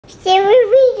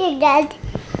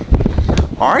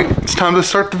All right, it's time to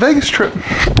start the Vegas trip.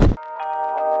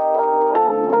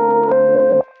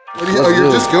 Oh,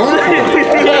 you're just going for it.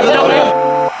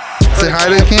 Say hi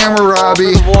to the camera,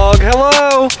 Robbie. Vlog,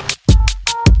 hello.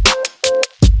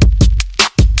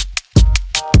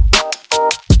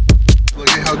 Look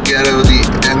at how ghetto the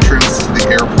entrance to the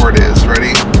airport is.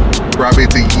 Ready? Robbie,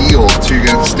 it's a yield. So you're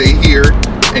gonna stay here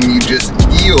and you just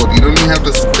yield. You don't even have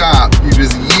to stop. You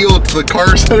just yield to the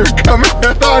cars that are coming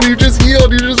on. You just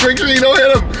yield. You just make sure you don't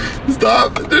hit them.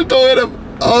 Stop. Just don't hit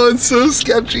them. Oh, it's so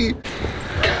sketchy.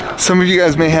 Some of you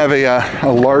guys may have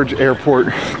a large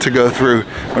airport to go through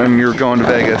when you're going to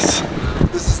Vegas.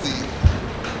 This is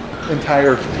the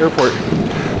entire airport.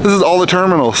 This is all the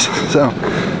terminals. So,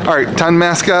 all right, time to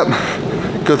mask up,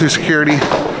 go through security,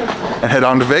 and head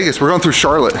on to Vegas. We're going through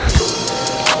Charlotte.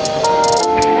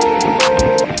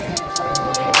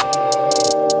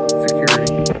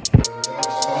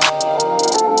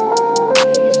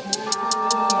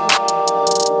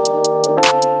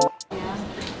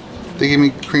 They gave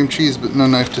me cream cheese, but no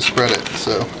knife to spread it.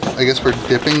 So I guess we're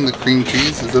dipping the cream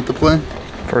cheese. Is that the play?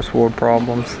 First world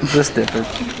problems. Just dip it.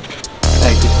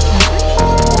 Thank you.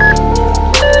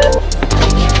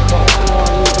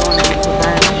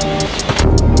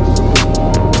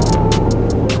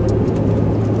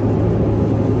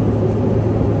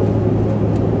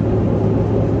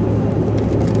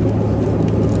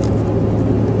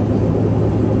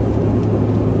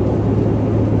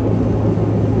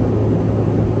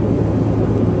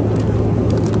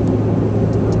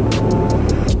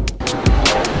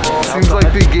 Seems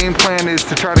like the game plan is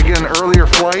to try to get an earlier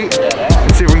flight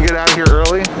and see if we can get out of here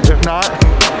early. If not,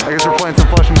 I guess we're playing some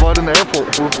flesh and blood in the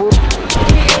airport. Whoop, whoop.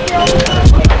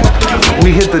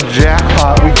 We hit the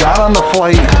jackpot. We got on the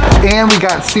flight and we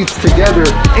got seats together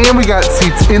and we got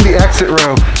seats in the exit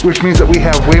row, which means that we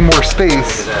have way more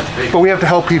space, but we have to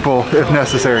help people if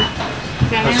necessary.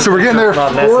 So we're getting there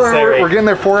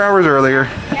 4 hours earlier,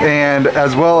 and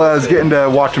as well as getting to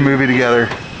watch a movie together.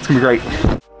 It's gonna be great.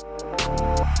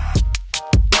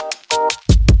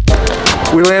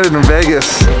 We landed in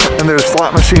Vegas, and there's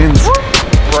slot machines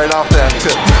right off that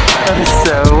tip.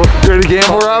 So, you ready to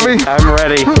gamble, Robbie? I'm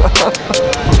ready.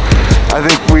 I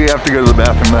think we have to go to the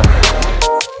bathroom now.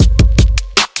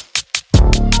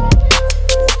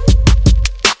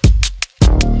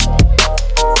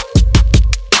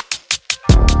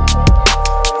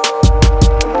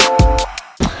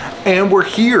 And we're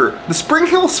here. The Spring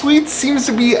Hill Suites seems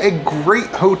to be a great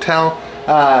hotel.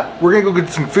 We're gonna go get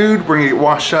some food. We're gonna get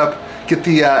washed up, get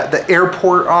the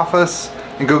airport off us,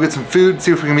 and go get some food,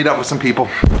 see if we can meet up with some people.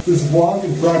 This vlog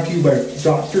is brought to you by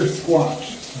Dr.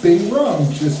 Squatch. Big rum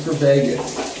just for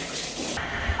Vegas.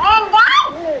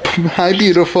 Hi,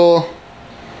 beautiful.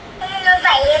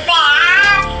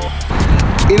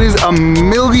 It is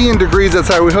 1,000,000 degrees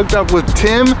outside. We hooked up with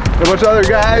Tim and a bunch of other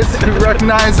guys who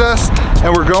recognized us,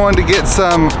 and we're going to get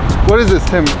some, what is this,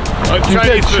 Tim?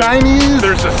 Chinese. Chinese.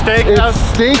 There's a steakhouse. It's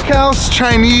steakhouse,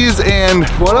 Chinese, and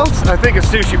what else? I think a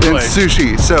sushi place. And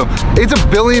sushi. So it's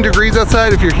 1,000,000,000 degrees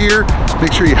outside. If you're here,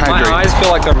 make sure you hydrate. My eyes feel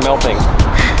like they're melting.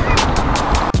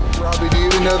 Robbie, do you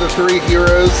even know the 3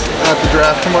 heroes at the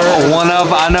draft tomorrow?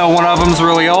 I know one of them's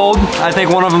really old. I think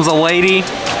one of them's a lady.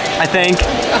 I think.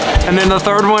 And then the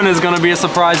third one is gonna be a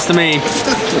surprise to me.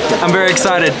 I'm very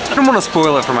excited. I don't want to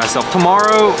spoil it for myself.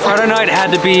 Tomorrow, Friday night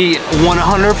had to be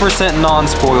 100%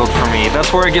 non-spoiled for me.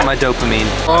 That's where I get my dopamine.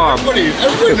 Everybody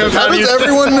knows how to use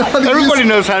Everybody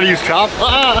knows how to use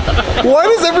chopsticks. Why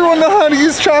does everyone know how to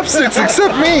use chopsticks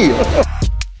except me?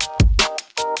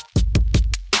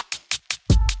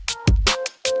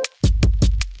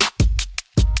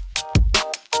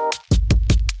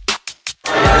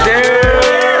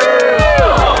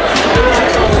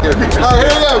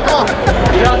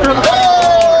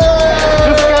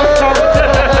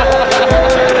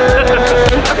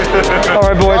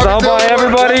 Alright boys, I'll buy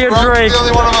everybody a drink. The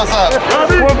only one of us up.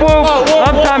 Whoop whoop.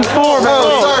 I'm times 4, man.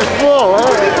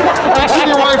 Actually,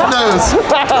 your wife knows.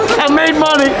 I made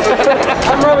money.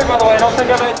 I'm Robbie, by the way. I don't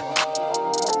think I made.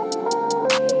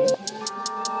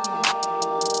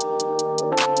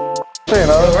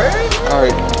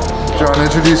 Alright, John,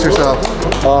 introduce yourself.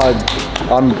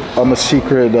 I'm a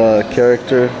secret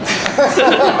character.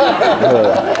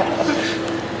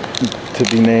 To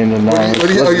be named anonymous.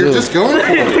 You're just going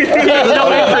for it.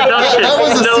 That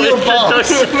was a sealed box.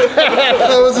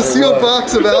 That was a sealed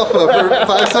box of alpha for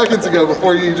 5 seconds ago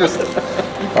before you just...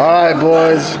 Alright,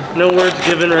 boys. No words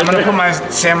given. I'm gonna put my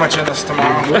sandwich in this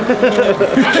tomorrow.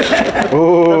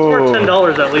 Ooh. That's worth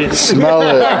 $10 at least. Smell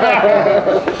it.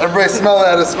 Everybody smell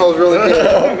that. It smells really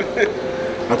good.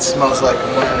 That smells like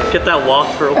money. Get that walk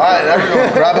for. Alright,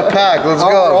 everyone, grab a pack. Let's Oh,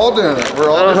 go. we're all doing it. We're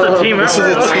all doing it. This is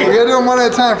a team effort. We gotta do them one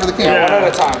at a time for the camera. One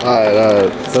at a time.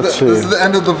 Alright. Let's see. This is the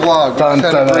end of the vlog. Dun, We've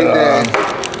had a great dun, day.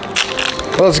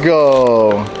 Let's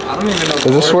go. I don't even know. Is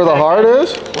this where the heart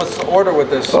is? What's the order with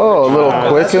this? Oh, a little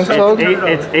quick and token.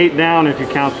 It's 8 down if you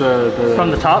count the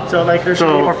From the top, so like there's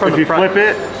so or from if the you front. flip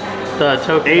it, The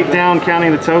token. 8 down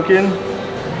counting the token,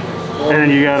 and then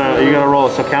you gotta roll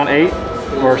it. So count 8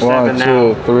 or 7 1,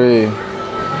 now. 2, 3,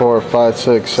 4, 5,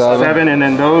 6, 7. 7, and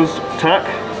then those tuck,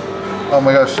 Oh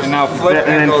my gosh. And now flip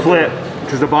and then go flip,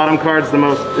 because the bottom card's the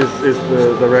most is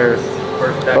the rarest.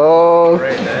 Oh,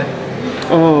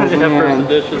 Oh, first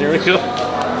edition. Here we go.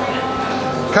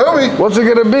 Kobe. what's it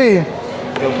gonna be?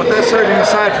 Yo, put that surgeon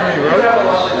aside for me, bro.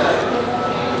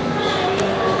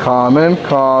 Common.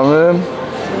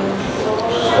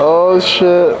 Oh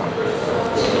shit.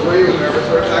 Were you nervous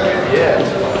for a second?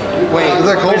 Yeah. Wait, is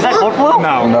that cold? Is that cold flow?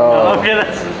 No. Okay,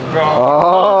 that's. I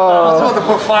Oh. was about to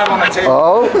put 5 on the table.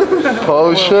 Oh.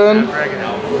 Potion.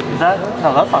 Is that?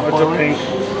 No, that's not cold.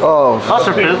 Oh.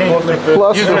 Cluster fizz.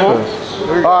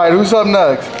 Flusterfish. Alright, who's up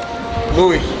next?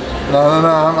 Louis, No,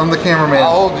 I'm the cameraman.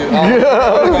 I'll hold you.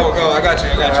 Go. I got you.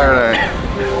 Alright.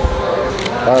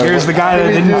 Here's the guy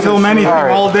that didn't film anything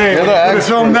all day. You're the But expert.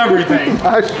 filmed everything.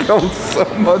 I filmed so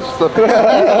much stuff.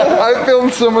 I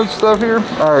filmed so much stuff here.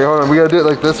 Alright, hold on. We gotta do it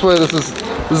like this way. This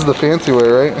is the fancy way,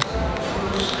 right?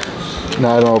 No,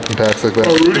 I don't open packs like that.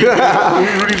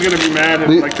 Rudy's gonna be mad at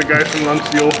like the guy from Lunch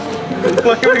Deal.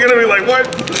 Like we're gonna be like, what?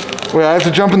 Wait, I have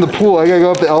to jump in the pool. I gotta go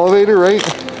up the elevator, right?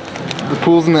 The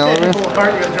pool's in the elevator?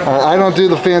 Alright, I don't do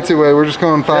the fancy way. We're just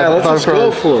going five cards. for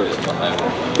it.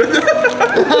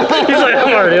 He's like,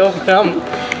 I'm already open.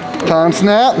 Time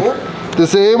snap.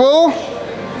 Disable.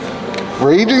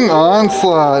 Raging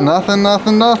onslaught. Nothing.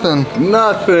 Nothing.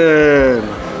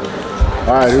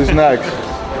 Alright, who's next?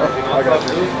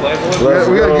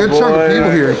 We got a good chunk of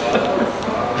people here.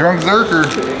 Drunk Zerker.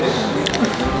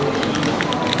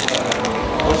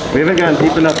 We haven't gotten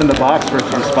deep enough in the box for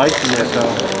some spicy yet,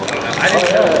 though.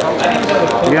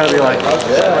 You gotta be like,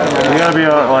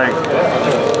 like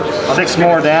 6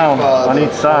 more down on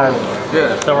each side.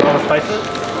 So we're gonna spice it.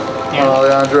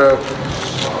 Alejandro.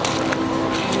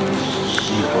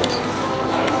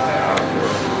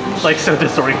 It's like so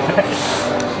disoriented.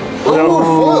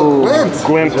 Ooh,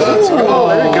 Gwent. Oh,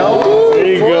 there you go. There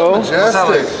you go.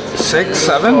 Majestic. 6,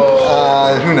 7?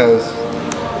 Who knows?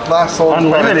 Last sold was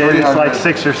probably Unlimited, it's 300. like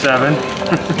 6 or 7.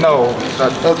 No.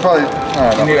 That's probably, I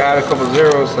You don't need know, to add a couple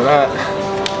zeros to that.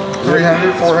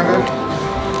 300, 400?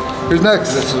 Who's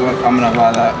next? This is what I'm gonna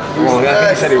buy that. Well, I think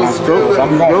he said he wants to go, so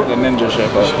I'm going for the ninja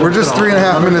shit. But We're just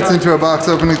 3.5 minutes into a box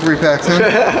opening, 3 packs in.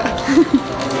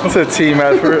 It's a team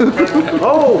effort.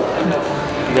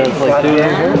 There's like 2 in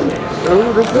here.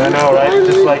 I know, right?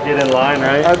 Just like get in line,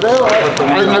 right? In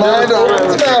line to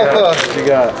open alpha. What you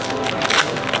got?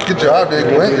 Good job, dude.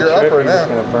 Gwent, you're up right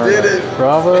now. Did it.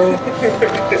 Bravo.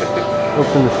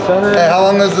 Open the center. Hey, how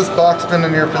long has this box been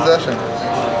in your possession?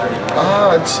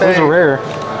 I'd say Those are rare.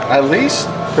 at least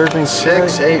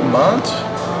 6, 8 months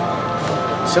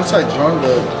since I joined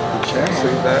the channel.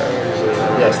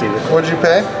 Yeah, Steve. What'd you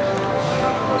pay?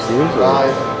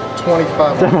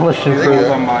 25. Demolition There crew. you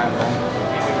go. on mine.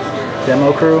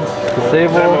 Demo crew.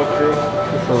 Disable.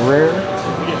 It's a rare.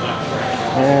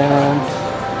 And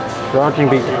rocking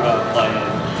beat.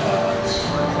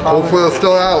 Hopefully it's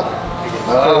still out.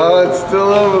 Oh, it's still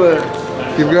over there.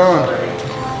 Keep going.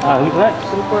 Who's next?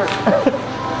 Go for it.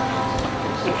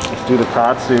 Let's do the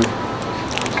Tatsu.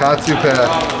 Katsu pack.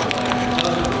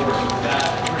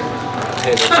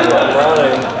 Hey, that's good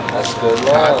line. That's good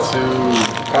line.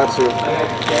 Katsu.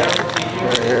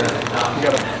 Right here.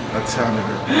 That sounded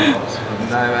good.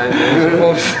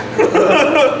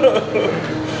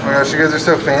 Oh my gosh, you guys are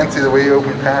so fancy the way you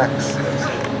open packs.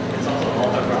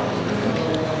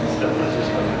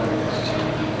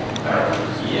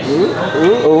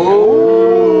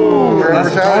 Ooh.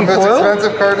 That's Most foil?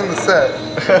 expensive card in the set.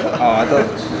 Oh, I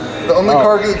thought. The only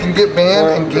card that can get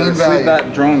banned and gain Sleep value.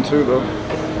 that drone too, though.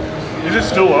 Is it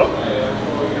still up?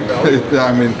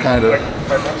 I mean, kind of.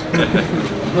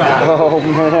 Oh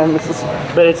man, this is.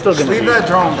 But it's still gonna Leave be. that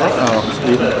drone, bro.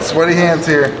 Oh, sweaty hands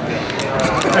here.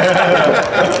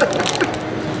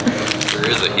 There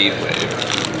is a heat wave.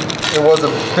 It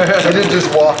wasn't. I didn't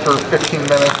just walk for 15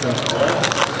 minutes. And,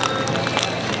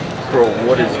 Bro,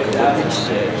 what is going on?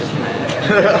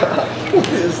 What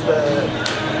is that?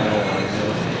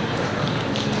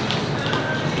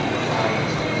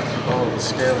 Oh, it's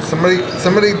scary.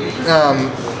 somebody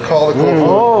call the cold.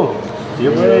 Oh, you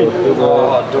ready? There we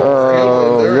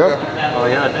Yep. go. Oh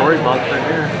yeah, Tory box right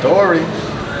here. Dory.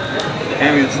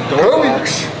 Damn, it's a door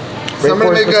box.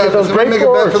 Somebody make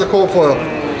a bet for the cold foil.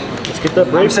 Let's get that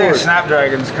Brave I'm saying Force.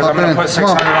 Snapdragons because I'm gonna put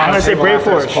 600 on. I'm gonna say Brave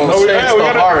Force. Oh yeah, we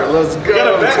got Heart. Let's go. We got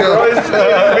a bet, bro. It's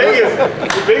Vegas.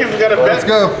 In Vegas, we got a bet. Let's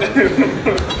go.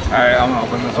 Alright, I'm gonna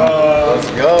open this one. Let's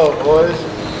go, boys.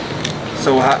 So,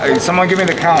 someone give me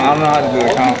the count. I don't know how to do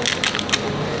the count.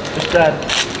 Just that.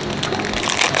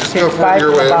 Just go for it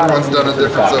your way. Everyone's done it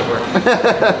different so far.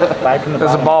 5 from the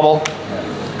There's a bottom. bobble.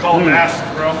 Call mask,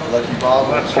 bro. Lucky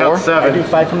bobble. Four. I do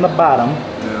 5 from the bottom.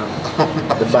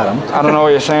 The bottom. I don't know what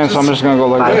you're saying, so I'm just gonna go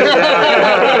like this.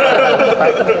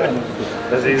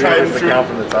 That's easier as the count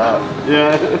from the top.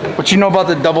 Yeah. What you know about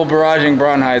the double barraging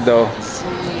Braunheit though?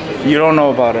 You don't know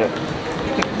about it.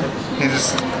 He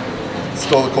just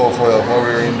stole the cold foil while we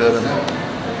were in dead.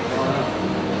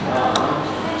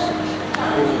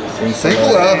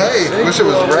 Single out. Hey, wish it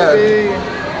was red.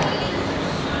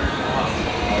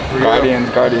 Guardians.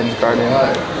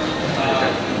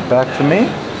 Back to me.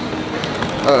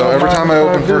 Every time I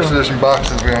open first edition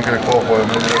boxes, we don't get a cold foil.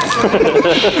 Maybe that's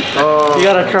You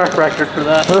got a track record for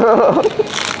that.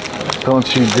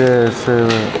 Don't you dare say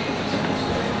that.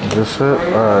 Is this it?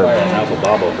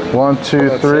 Alright. 1, 2,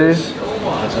 3. That's what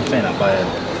I'm saying, I'll buy it.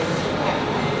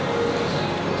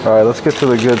 Alright, let's get to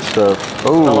the good stuff.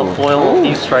 Smell a Oh. foil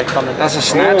E-strike on the. That's a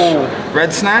snatch.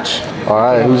 Red snatch.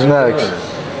 Alright, who's next?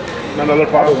 Another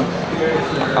bottle.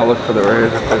 I'll look for the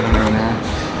rares if there's anyone there.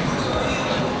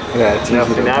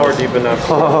 Now we're deep enough.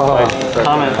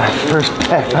 Comment. First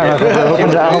pack.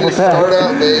 Start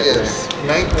out Vegas.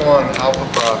 Night 1 Alpha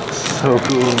Box. So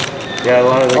cool. Yeah, a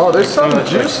lot of the. Oh, there's something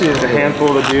juicy in A here.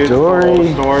 handful of the dudes. Dory. All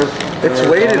the stores. It's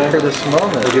waited for this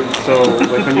moment. So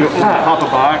like when you pop a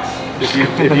box, if you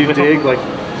dig, like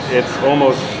it's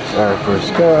almost Alright,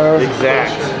 first card.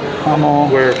 exact. Hummel.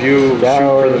 Where if you shoot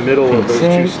for the middle of those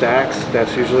two stacks,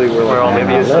 that's usually where like all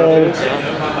maybe stuff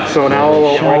is. So now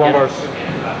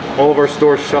all of our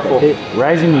stores shuffle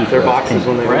Rising their boxes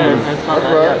when they run.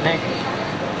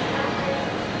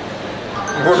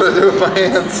 What do I do with my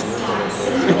hands?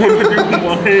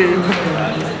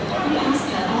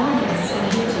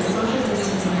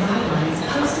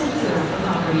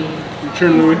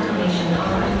 Turn Louis.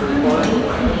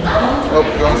 Oh,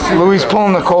 don't shoot. Louis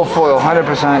pulling the cold foil,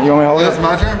 100%. You want me to hold That's it?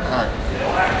 my turn? Alright.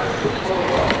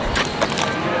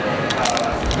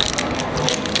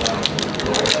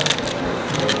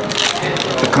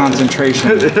 The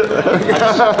concentration.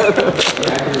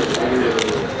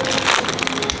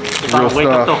 I'll wake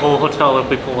up the whole hotel if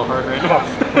we pull a heart right now.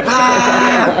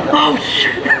 Oh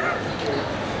shit!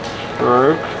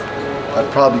 Alright. I'd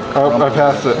probably. Oh, I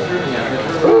passed it.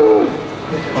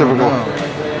 Typical.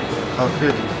 How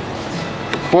could you?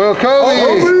 Foil Kobe!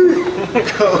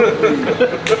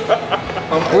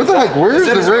 What the heck? Where's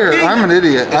the rare? I'm an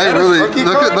idiot. I really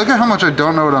look at how much I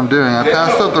don't know what I'm doing. I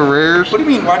passed up the rares. What do you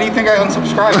mean? Why do you think I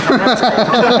unsubscribed?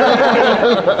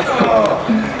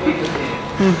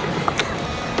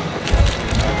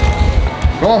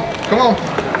 Come on.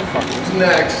 Who's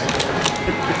next?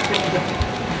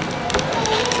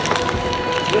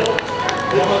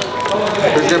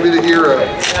 Who's gonna be the hero?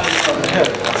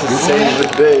 Save the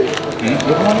day.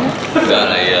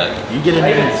 Not yet. You get an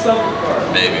 8.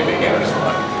 Maybe beginner's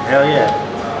luck. Hell yeah.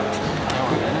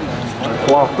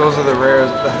 Wow, those are the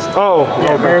rares. That's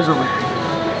rares over.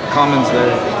 Commons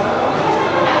there.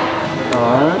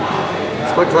 Alright.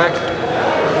 Flick flack.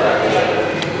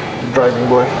 Driving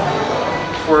boy.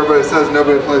 Before everybody says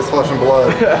nobody plays Flesh and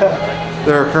Blood,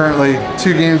 there are currently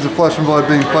 2 games of Flesh and Blood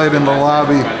being played in the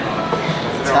lobby.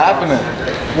 It's happening.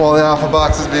 While the alpha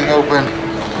box is being opened.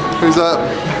 Who's up?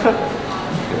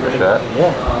 Yeah.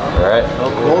 Alright.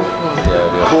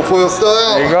 Full foil still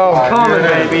out. There you go. Common,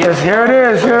 baby. Here it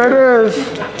is.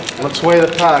 Let's weigh the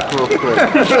pack real quick. I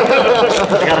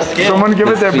gotta scale. Someone give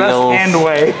it their best feels- hand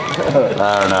way. I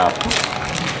don't know.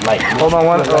 Hold on,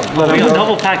 one. We got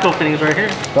double pack openings right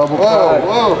here. Double pack.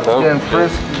 Whoa. Getting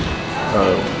frisky.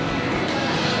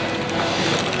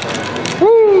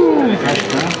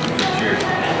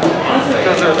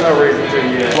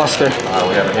 Fluster. We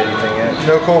haven't hit anything yet.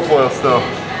 No cold foil still.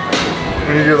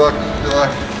 We need your luck.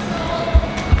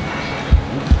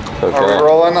 Are we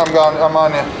rolling? I'm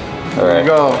on you. Alright. Here we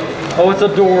go. Oh, it's a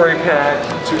Dory pack.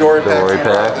 2 Dory packs. Dory in,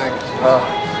 pack. I think.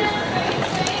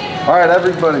 Alright,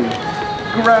 everybody.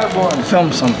 Grab one.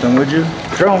 Film something, would you?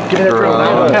 Drone, give me that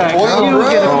drone. Foil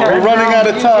We're running out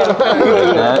of time.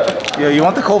 Yeah, you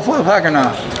want the cold foil pack or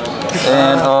not?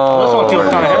 And oh,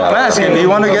 I'm asking, do you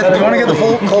want to get the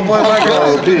full cold boil back?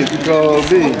 Go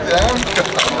B.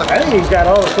 I think he's got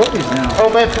all the cookies now. Oh,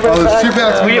 there's 2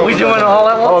 packs. We doing it all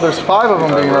at once? Oh, there's 5 of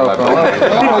them being opened. Oh my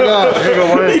gosh.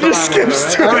 He just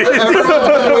skips to it.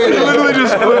 He literally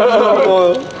just flips the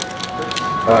boil.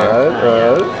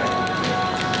 Alright.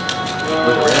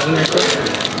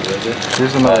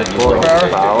 Here's another foil.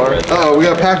 Oh, we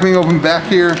got a pack being opened back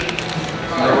here.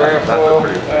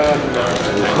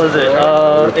 What is it?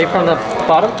 8 from the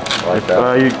bottom?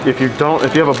 If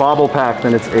you have a bobble pack,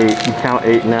 then it's 8. You count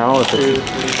 8 now. If it's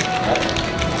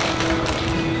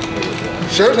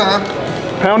Showtime.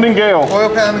 Pounding Gale. Foil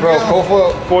pounding gale.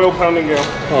 Foil Pounding Gale.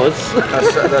 Oh,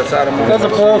 That's out of my. that's a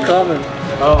foil coming.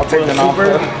 I'll take the non.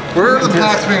 Where are the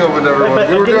packs being opened, everyone?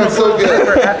 We were doing so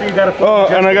good. After you got a Oh,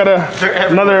 and I got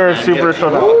another super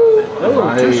showdown.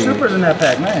 Oh, 2 supers in that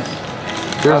pack. Nice.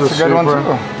 Here's That's a good one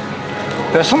too.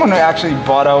 There's someone who actually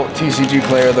bought out TCG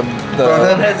player.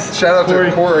 Shout out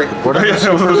to Corey. What are these?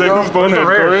 Bonehead,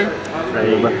 Corey?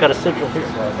 Got a central here.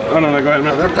 Oh, no, go ahead,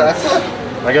 man. They're packs left?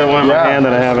 I got one in my hand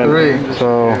that I haven't. 3.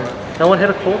 So No one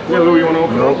hit a cold? Yeah, Louis, you want to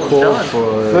open No it? cold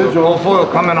foil. Cold foil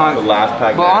coming on. The last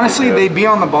pack. But honestly, they'd be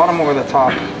on the bottom or the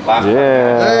top.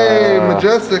 yeah. Hey,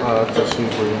 Majestic. That's a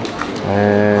super.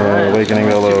 And Awakening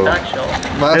Yellow. Pack shell.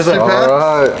 Last 2 packs.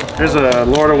 Alright. Here's a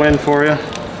Lord of Wind for you.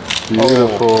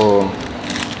 Beautiful.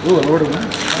 Ooh, a Lord of Wind.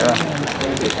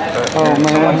 Oh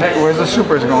man, where's the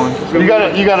supers going? You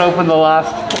gotta open the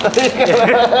last. You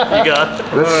got it.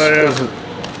 This is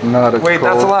not a Wait,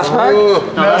 cold. that's the last pack? No,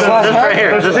 that's right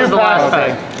here. This is the last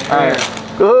pack. Alright.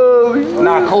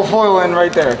 Nah, cold foil in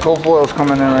right there. Cold foil's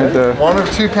coming in right there. 1 of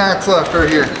 2 packs left right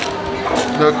here.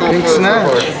 No cool Pink foil so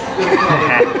snatch.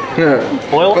 far.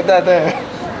 Foil? Put that there.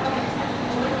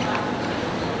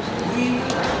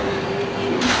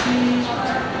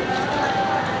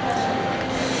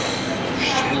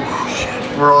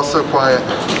 We're all so quiet.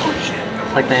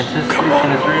 Like the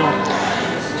anticipation is real.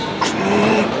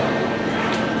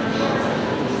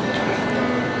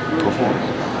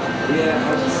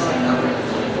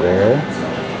 There.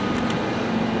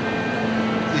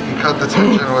 You can cut the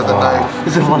tension with a knife.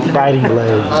 This is one biting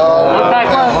blade.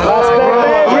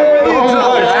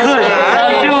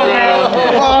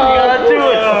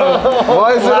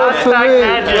 Why is it up to me?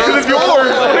 Because it's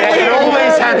yours. It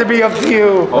always had to be up to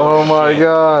you. Oh my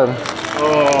god.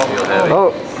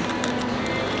 Oh.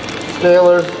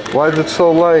 Taylor, why is it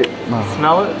so light?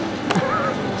 Smell it?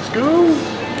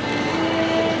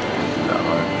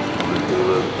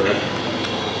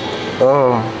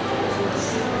 Oh.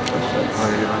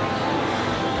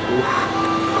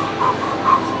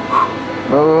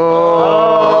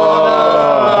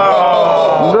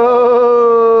 Oh. No.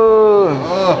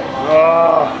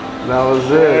 That was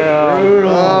it.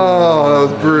 Oh, that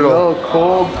was brutal. No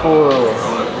cold foil.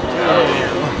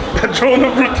 Controlling the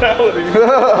brutality.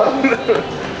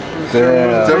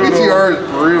 Damn. WTR is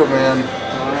brutal, man.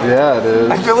 Yeah, it is.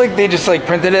 I feel like they just like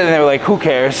printed it and they were like, who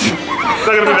cares? It's not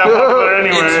gonna be that popular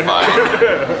anyway.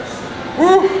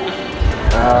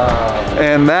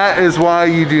 And that is why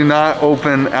you do not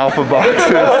open alpha boxes.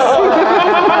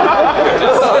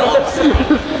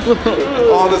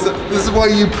 Oh, this is why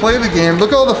you play the game.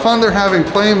 Look at all the fun they're having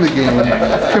playing the game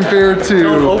compared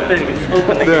to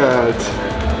that.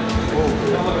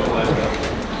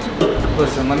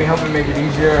 Listen, let me help you make it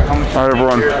easier. How much? All right,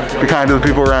 everyone, be kind to the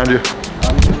people around you.